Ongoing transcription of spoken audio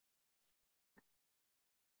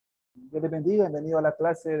Dios les bendiga, bienvenido a la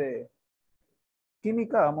clase de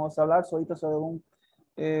química. Vamos a hablar ahorita sobre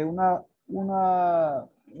una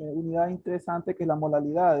unidad interesante que es la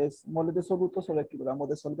molalidad, es moles de soluto sobre kilogramos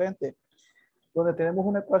de solvente, donde tenemos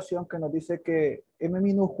una ecuación que nos dice que M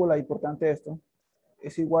minúscula, importante esto,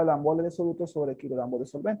 es igual a moles de soluto sobre kilogramos de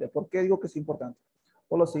solvente. ¿Por qué digo que es importante?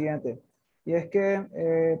 Por lo siguiente, y es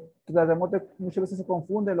que muchas veces se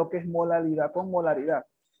confunde lo que es molalidad con molaridad.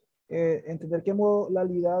 Entender que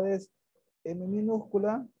molalidad es M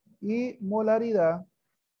minúscula y molaridad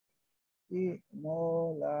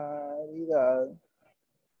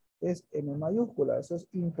es M mayúscula. Eso es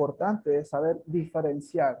importante saber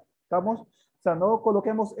diferenciar. ¿Estamos? O sea, no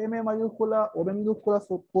coloquemos M mayúscula o M minúscula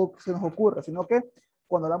porque se nos ocurra, sino que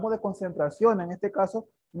cuando hablamos de concentración, en este caso,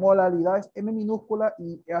 molaridad es M minúscula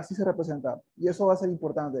y así se representa. Y eso va a ser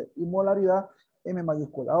importante. Y molaridad M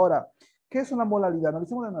mayúscula. Ahora, ¿qué es una molaridad?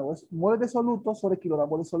 Analicemos de nuevo. Es moles de soluto sobre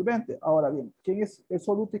kilogramos de solvente. Ahora bien, ¿quién es el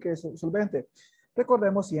soluto y qué es el solvente?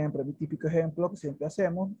 Recordemos siempre, mi típico ejemplo que siempre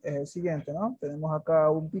hacemos es el siguiente, ¿no? Tenemos acá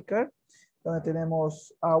un beaker donde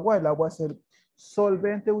tenemos agua. El agua es el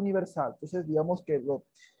solvente universal. Entonces, digamos que lo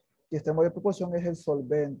que estemos de proporción es el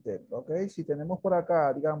solvente, ¿ok? Si tenemos por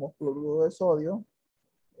acá, digamos, cloruro de sodio,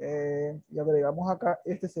 y agregamos acá,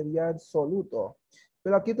 este sería el soluto.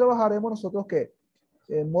 Pero aquí trabajaremos nosotros que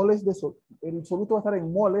moles de el soluto va a estar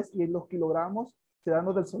en moles y en los kilogramos serán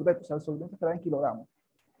los del solvente, o sea, el solvente estará en kilogramos.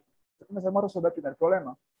 Comenzamos a resolver el primer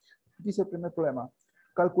problema. Dice el primer problema: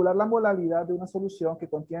 calcular la molalidad de una solución que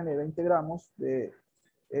contiene 20 gramos de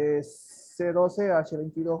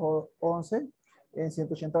C12H22O11 en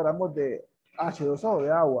 180 gramos de H2O,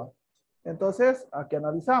 de agua. Entonces, aquí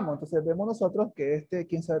analizamos. Entonces, vemos nosotros que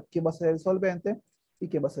quién va a ser el solvente y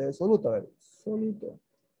quién va a ser el soluto. A ver, soluto.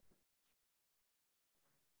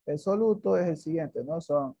 El soluto es el siguiente, ¿no?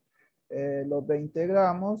 Son los 20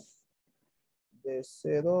 gramos de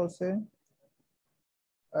C12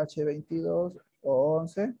 H22 o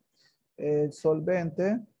 11. El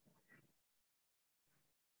solvente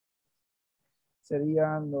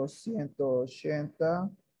serían los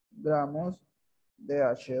 180 gramos de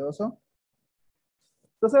H2O.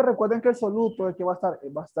 Entonces recuerden que el soluto, el que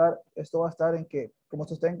esto va a estar en que, como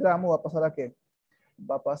esto está en gramos, va a pasar a qué?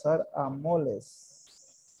 Va a pasar a moles.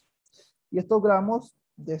 Y estos gramos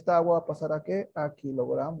de esta agua va a pasar a qué? A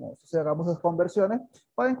kilogramos. O sea, hagamos las conversiones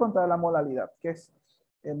para encontrar la molalidad, que es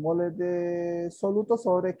el moles de soluto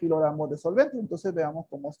sobre kilogramos de solvente. Entonces veamos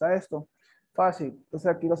cómo está esto. Fácil.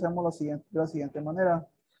 Entonces aquí lo hacemos de la siguiente manera.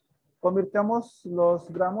 Convirtamos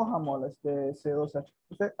los gramos a moles de C2H.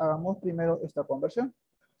 Entonces hagamos primero esta conversión.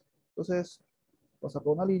 Entonces, voy a sacar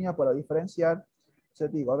una línea para diferenciar.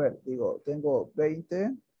 Entonces digo, a ver, tengo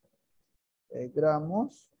 20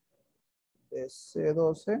 gramos de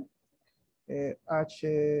C12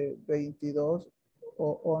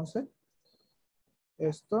 H22O11.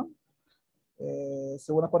 Esto,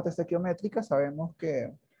 según la parte estequiométrica, sabemos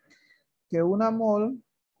que una mol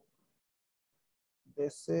de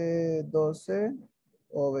C12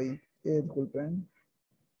 o 20, disculpen,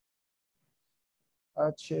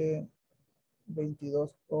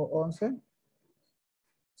 H22O11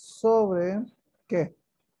 sobre, ¿qué?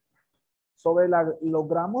 Sobre los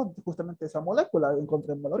gramos justamente de esa molécula.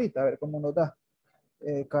 Encontremos ahorita, a ver cómo nos da.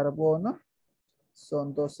 Carbono,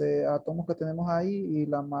 son 12 átomos que tenemos ahí y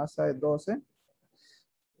la masa es 12.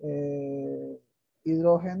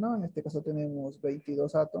 Hidrógeno, en este caso tenemos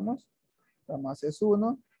 22 átomos, la masa es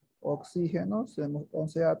 1. Oxígeno, tenemos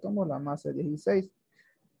 11 átomos, la masa es 16.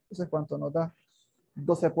 Entonces, ¿cuánto nos da?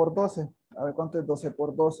 12 por 12. A ver, ¿cuánto es 12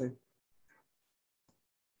 por 12?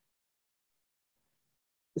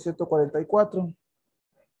 144.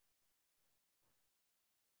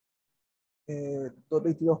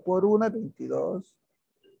 22 por 1 es 22.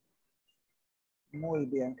 Muy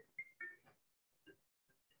bien.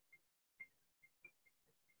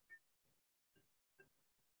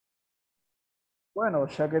 Bueno,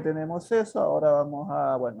 ya que tenemos eso, ahora vamos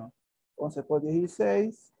a, bueno, 11 por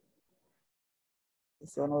 16.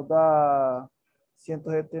 Eso nos da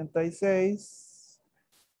 176.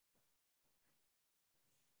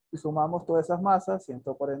 Y sumamos todas esas masas,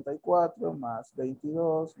 144 más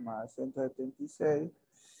 22 más 176,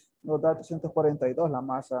 nos da 342 la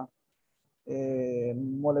masa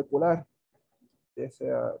molecular de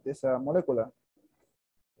esa molécula,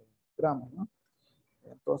 gramos, ¿no?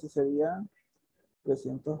 Entonces sería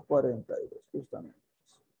 342, justamente.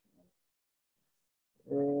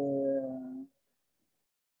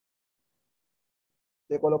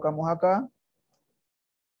 Le colocamos acá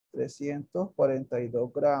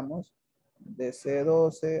 342 gramos de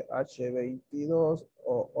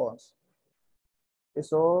C12H22O11.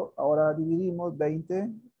 Eso ahora dividimos 20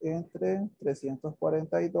 entre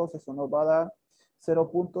 342. Eso nos va a dar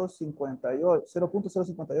 0.58.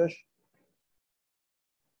 0.058.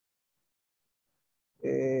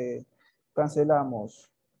 Eh, Cancelamos,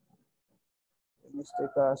 en este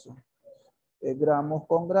caso, gramos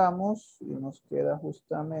con gramos y nos queda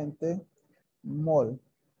justamente mol.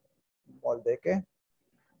 ¿Mol de qué?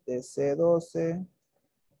 De C12,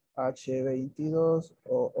 H22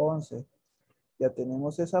 o 11. Ya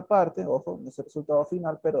tenemos esa parte, ojo, no es el resultado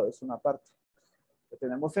final, pero es una parte. Ya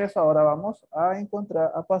tenemos eso, ahora vamos a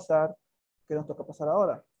encontrar, a pasar, ¿qué nos toca pasar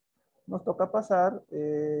ahora? Nos toca pasar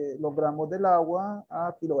los gramos del agua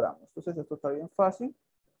a kilogramos. Entonces esto está bien fácil.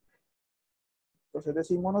 Entonces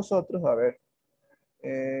decimos nosotros, a ver,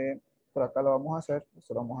 por acá lo vamos a hacer,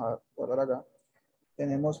 esto lo vamos a guardar acá.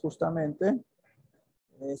 Tenemos justamente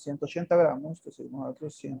 180 gramos, entonces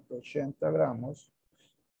nosotros 180 gramos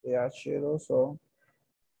de H2O.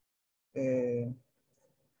 eh,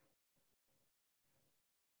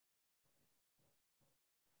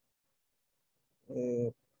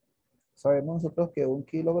 eh, Sabemos nosotros que un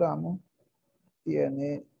kilogramo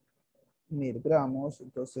tiene 1000 gramos,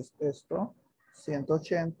 entonces esto,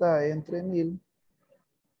 180 entre 1000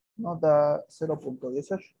 nos da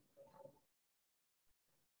 0.18.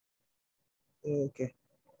 ¿Qué?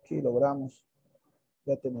 Kilogramos.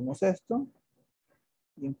 Ya tenemos esto.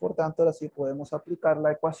 Importante, ahora sí podemos aplicar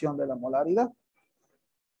la ecuación de la molaridad.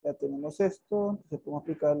 Ya tenemos esto, entonces podemos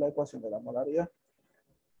aplicar la ecuación de la molaridad.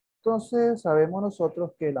 Entonces, sabemos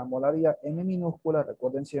nosotros que la molaridad M minúscula,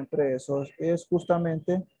 recuerden siempre eso, es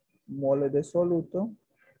justamente moles de soluto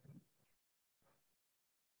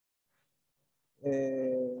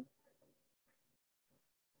eh,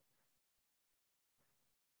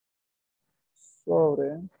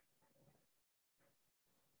 sobre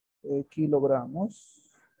kilogramos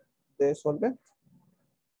de solvente.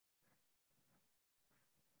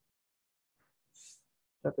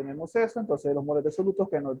 Ya tenemos eso, entonces los moles de solutos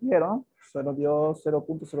que nos dieron, se nos dio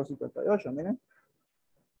 0.058, miren.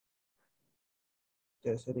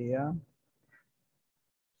 Que sería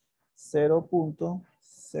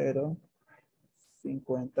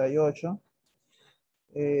 0.058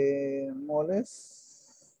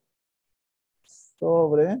 moles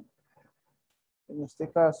sobre, en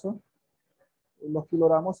este caso, los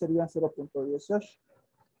kilogramos serían 0.18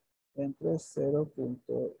 entre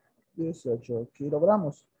 0.18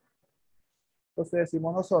 kilogramos. Entonces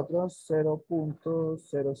decimos nosotros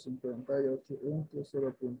 0.058 entre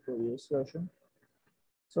 0.18.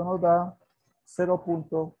 Eso nos da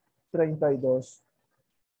 0.32.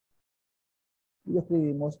 Y lo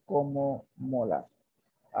escribimos como molar.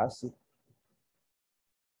 Así.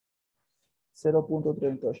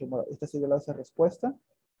 0.38 molar. Esta sería la respuesta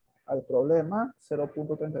al problema.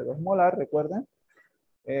 0.32 molar. Recuerden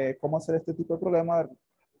cómo hacer este tipo de problema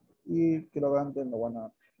y que lo hagan de una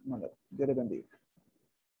buena manera. Dios les bendiga.